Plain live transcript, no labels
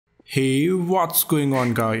Hey, what's going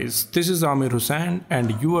on guys? This is Amir Hussain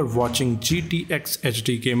and you are watching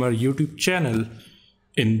GtxHdGameR YouTube channel.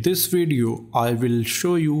 In this video, I will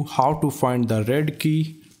show you how to find the red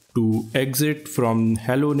key to exit from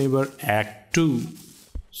Hello Neighbor Act 2.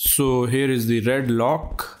 So here is the red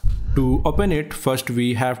lock. To open it, first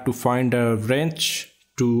we have to find a wrench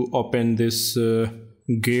to open this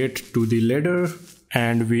gate to the ladder,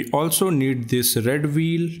 and we also need this red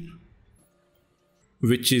wheel,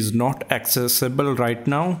 which is not accessible right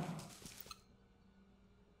now.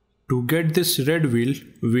 To get this red wheel,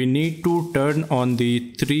 we need to turn on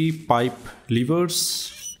the 3 pipe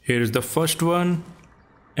levers. Here is the first one,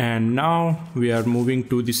 and now we are moving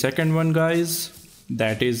to the second one, guys.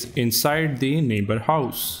 That is inside the neighbor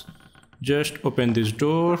house. Just open this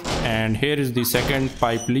door, and here is the second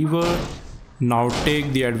pipe lever. Now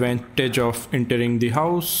take the advantage of entering the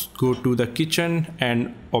house, go to the kitchen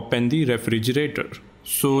and open the refrigerator.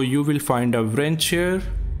 So you will find a wrench here.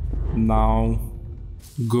 Now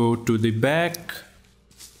go to the back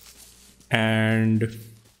and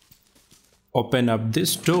open up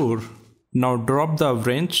this door. Now drop the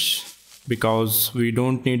wrench because we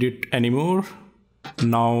don't need it anymore.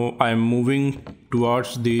 Now I am moving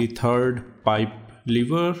towards the third pipe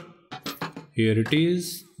lever. Here it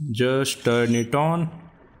is. Just turn it on.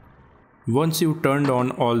 Once you turned on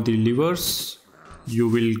all the levers, you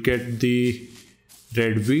will get the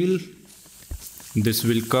red wheel. This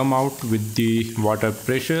will come out with the water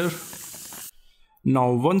pressure.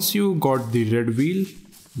 Now once you got the red wheel,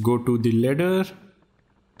 go to the ladder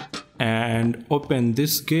and open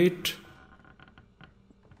this gate.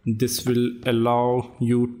 This will allow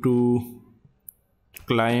you to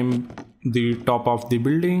climb the top of the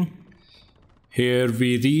building. Here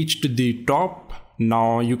we reached the top.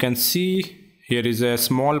 Now you can see here is a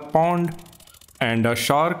small pond and a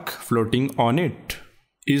shark floating on it.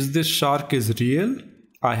 Is this shark is real?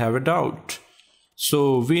 I have a doubt.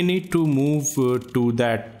 So we need to move to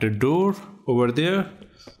that door over there,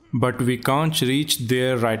 but we can't reach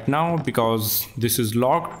there right now because this is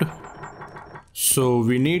locked. So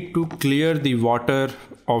we need to clear the water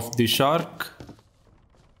of the shark.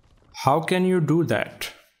 How can you do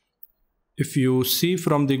that? If you see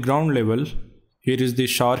from the ground level, here is the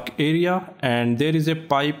shark area and there is a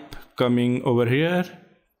pipe coming over here.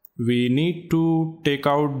 We need to take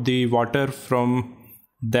out the water from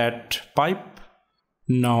that pipe.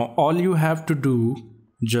 Now all you have to do,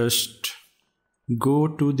 just go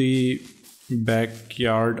to the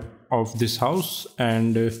backyard of this house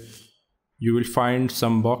and you will find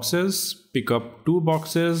some boxes. Pick up 2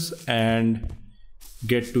 boxes and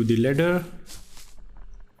get to the ladder.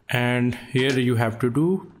 And here you have to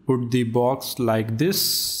do, put the box like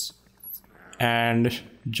this and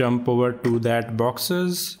jump over to that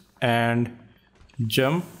boxes and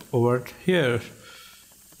jump over here.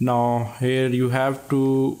 Now here you have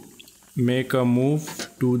to make a move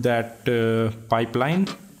to that pipeline.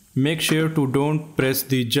 Make sure to don't press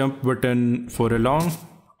the jump button for a long,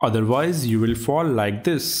 otherwise you will fall like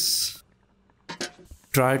this.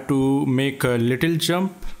 Try to make a little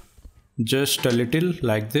jump, just a little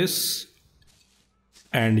like this,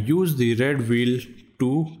 and use the red wheel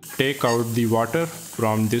to take out the water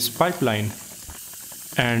from this pipeline.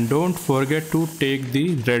 And don't forget to take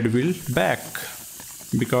the red wheel back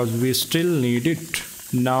because we still need it.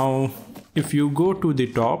 Now if you go to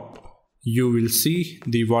the top, you will see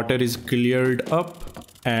the water is cleared up,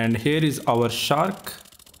 and here is our shark.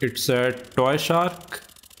 It's a toy shark.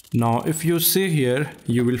 Now if you see here,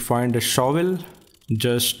 you will find a shovel.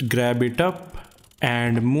 Just grab it up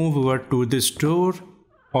and move over to this door,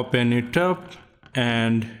 open it up,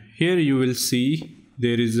 and here you will see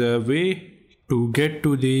there is a way to get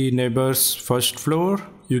to the neighbor's first floor.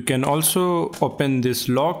 You can also open this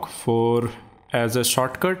lock as a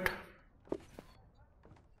shortcut.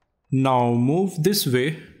 Now move this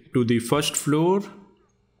way to the first floor.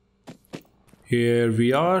 Here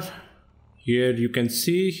we are. Here you can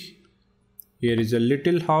see here is a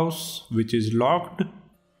little house which is locked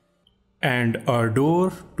and a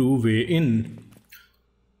door to way in.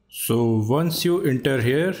 So once you enter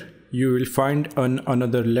here, you will find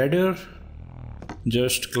another ladder.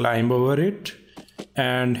 Just climb over it,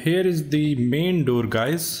 and here is the main door,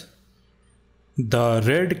 guys. The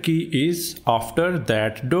red key is after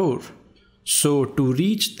that door. So to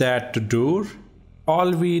reach that door,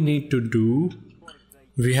 all we need to do,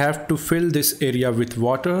 we have to fill this area with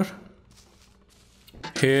water.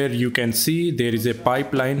 Here you can see there is a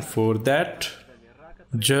pipeline for that.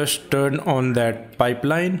 Just turn on that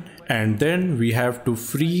pipeline and then we have to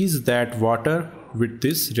freeze that water with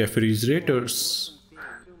these refrigerators.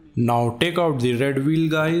 Now take out the red wheel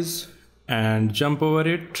guys and jump over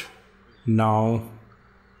it. Now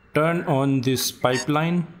turn on this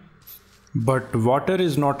pipeline, but water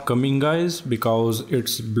is not coming guys because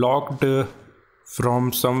it's blocked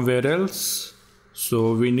from somewhere else,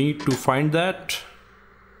 so we need to find that.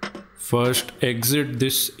 First exit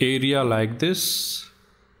this area like this.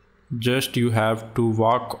 Just you have to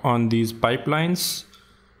walk on these pipelines,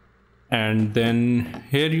 and then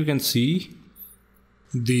here you can see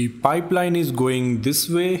the pipeline is going this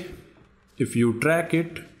way. If you track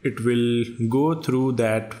it, it will go through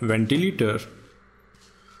that ventilator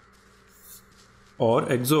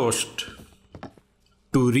or exhaust.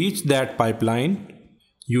 To reach that pipeline,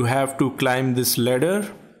 you have to climb this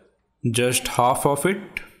ladder, just half of it.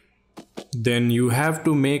 Then you have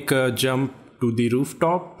to make a jump to the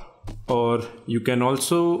rooftop, or you can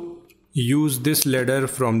also use this ladder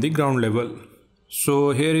from the ground level.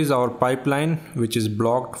 So here is our pipeline which is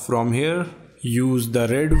blocked from here. Use the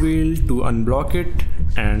red wheel to unblock it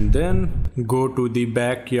and then go to the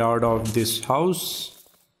backyard of this house,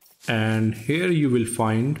 and here you will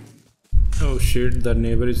find, oh shit, the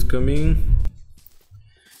neighbor is coming.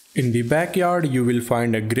 In the backyard you will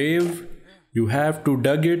find a grave. You have to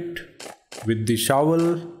dig it with the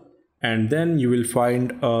shovel, and then you will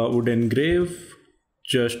find a wooden grave.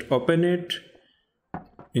 Just open it.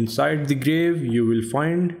 Inside the grave you will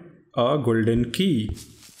find a golden key.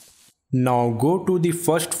 Now go to the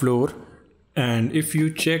first floor, and if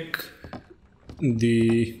you check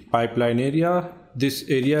the pipeline area, this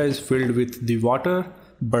area is filled with the water,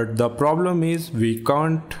 but the problem is we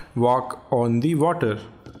can't walk on the water.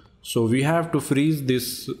 So we have to freeze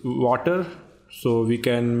this water so we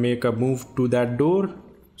can make a move to that door.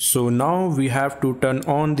 So now we have to turn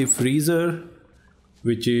on the freezer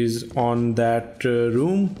which is on that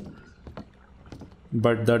room,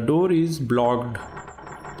 but the door is blocked.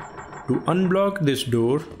 To unblock this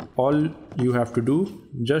door, all you have to do,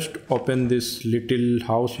 just open this little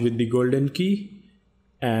house with the golden key,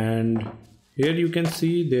 and here you can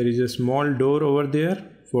see there is a small door over there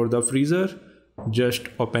for the freezer. Just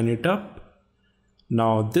open it up.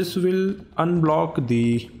 Now this will unblock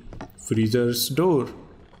the freezer's door.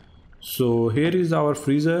 So here is our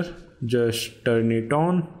freezer. Just turn it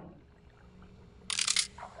on.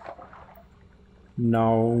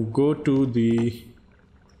 Now go to the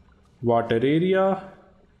water area.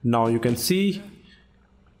 Now you can see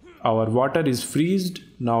our water is freezed.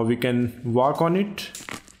 Now we can walk on it.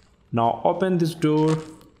 Now open this door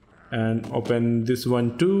and open this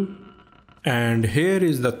one too. And here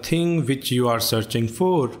is the thing which you are searching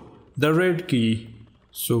for, the red key.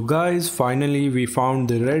 So guys, finally we found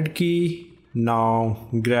the red key. Now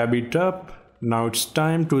grab it up. Now it's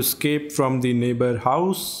time to escape from the neighbor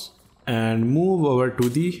house and move over to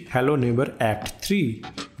the Hello Neighbor Act 3.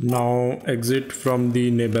 Now exit from the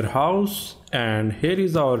neighbor house, and here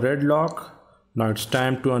is our red lock. Now it's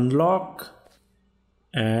time to unlock,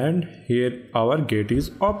 and here our gate is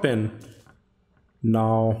open.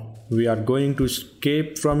 Now we are going to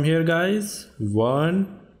escape from here guys.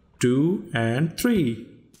 1, 2 and 3.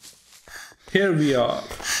 Here we are.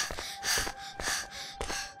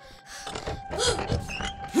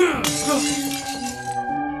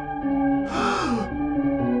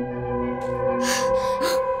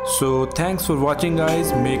 So thanks for watching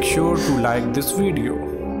guys. Make sure to like this video.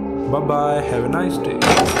 Bye bye. Have a nice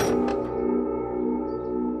day.